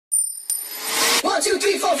1, 2,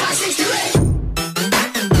 3, 4, 5, 6, do it.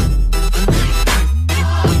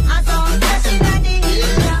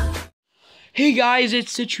 Hey guys,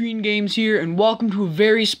 it's CitrineGames here, and welcome to a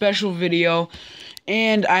very special video.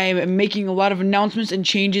 And I am making a lot of announcements and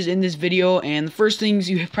changes in this video, and the first things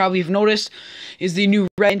you probably have noticed is the new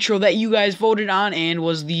red intro that you guys voted on and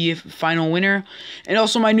was the final winner. And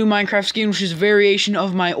also my new Minecraft skin, which is a variation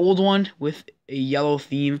of my old one with a yellow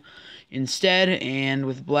theme instead, and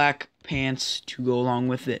with black pants to go along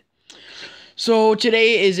with it. So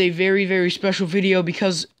today is a very, very special video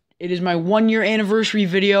because it is my 1-year anniversary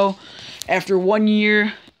video. After 1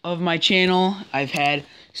 year of my channel, I've had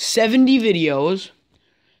 70 videos,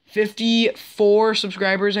 54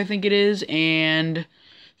 subscribers I think it is, and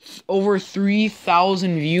over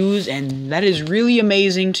 3,000 views, and that is really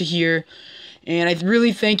amazing to hear. And I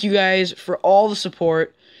really thank you guys for all the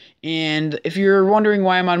support. And if you're wondering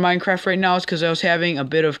why I'm on Minecraft right now, it's because I was having a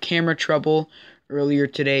bit of camera trouble earlier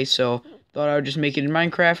today, so thought I would just make it in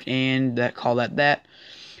Minecraft and call that.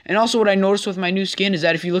 And also what I noticed with my new skin is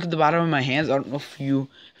that if you look at the bottom of my hands, I don't know if you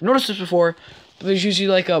have noticed this before, but there's usually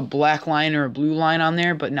like a black line or a blue line on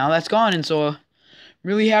there, but now that's gone, and so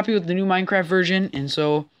really happy with the new Minecraft version. And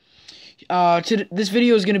so this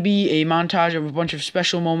video is going to be a montage of a bunch of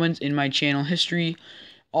special moments in my channel history,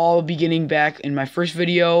 all beginning back in my first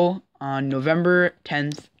video on November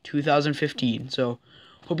 10th, 2015. So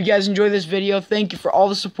hope you guys enjoy this video. Thank you for all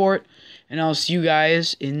the support, and I'll see you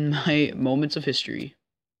guys in my moments of history.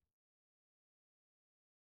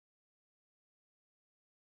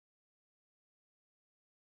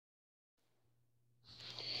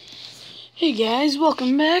 Hey guys,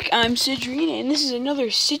 welcome back. I'm Citrine, and this is another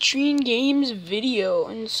CitrineGames video.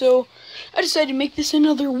 And so I decided to make this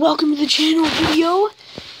another welcome to the channel video,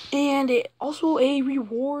 and also a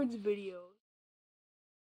rewards video.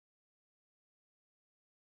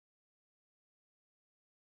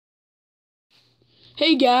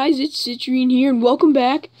 Hey guys, it's Citrine here, and welcome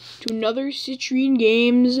back to another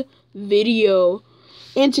CitrineGames video.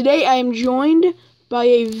 And today I am joined by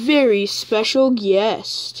a very special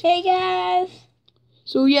guest. Hey guys!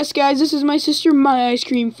 So yes guys, this is my sister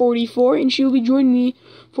MyIceCream44, and she'll be joining me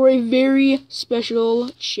for a very special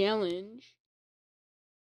challenge.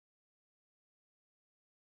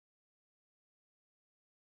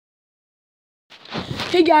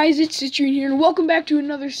 Hey guys, it's Citrine here, and welcome back to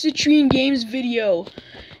another CitrineGames video.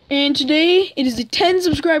 And today, it is a 10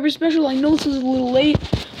 subscriber special. I know this is a little late,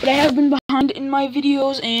 but I have been behind in my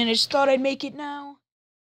videos, and I just thought I'd make it now.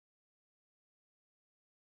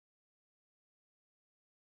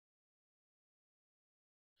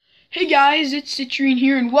 Hey guys, it's Citrine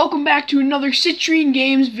here, and welcome back to another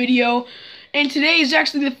CitrineGames video. And today is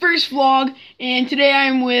actually the first vlog, and today I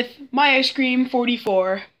am with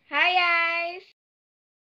MyIceCream44. Hi guys!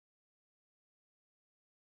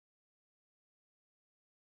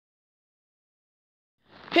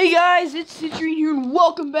 Hey guys, it's Citrine here, and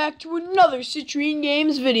welcome back to another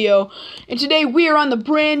CitrineGames video. And today we are on the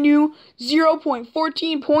brand new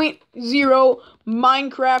 0.14.0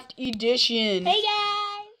 Minecraft edition. Hey guys!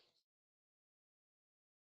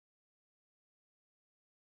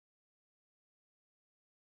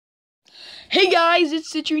 Hey guys,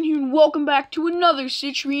 it's Citrine here, and welcome back to another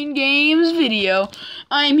CitrineGames video.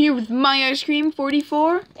 I am here with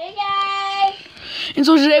MyIceCream44. Hey guys! And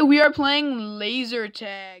so today we are playing laser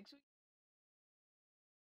tags.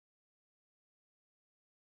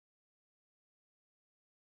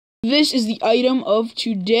 This is the item of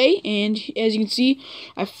today, and as you can see,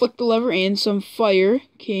 I flicked the lever and some fire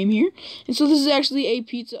came here. And so this is actually a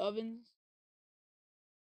pizza oven.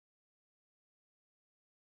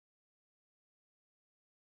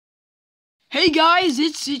 Hey guys,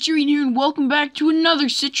 it's Citrine here, and welcome back to another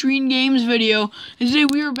CitrineGames video. And today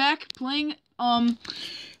we are back playing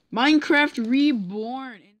Minecraft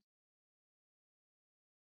Reborn.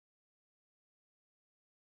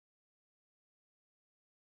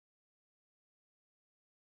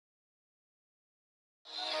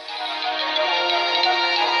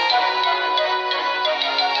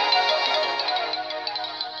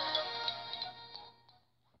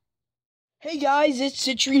 Hey guys, it's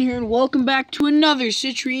Citrine here, and welcome back to another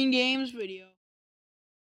CitrineGames video.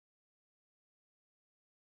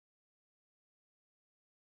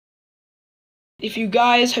 If you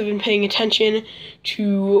guys have been paying attention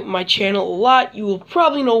to my channel a lot, you will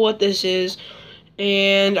probably know what this is,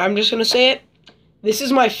 and I'm just gonna say it. This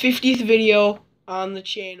is my 50th video on the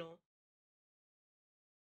channel.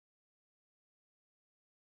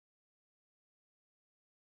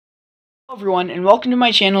 Hello everyone, and welcome to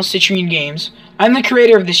my channel, CitrineGames. I'm the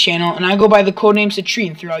creator of this channel, and I go by the codename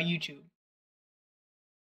Citrine throughout YouTube.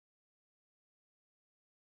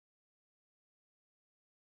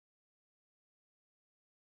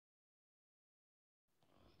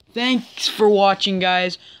 Thanks for watching,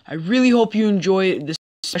 guys. I really hope you enjoyed this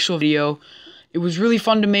special video. It was really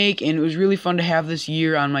fun to make, and it was really fun to have this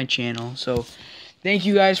year on my channel. So, thank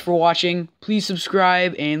you guys for watching. Please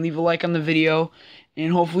subscribe and leave a like on the video.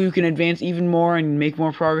 And hopefully we can advance even more and make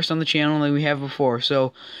more progress on the channel than we have before.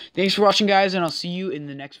 So, thanks for watching, guys, and I'll see you in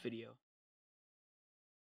the next video.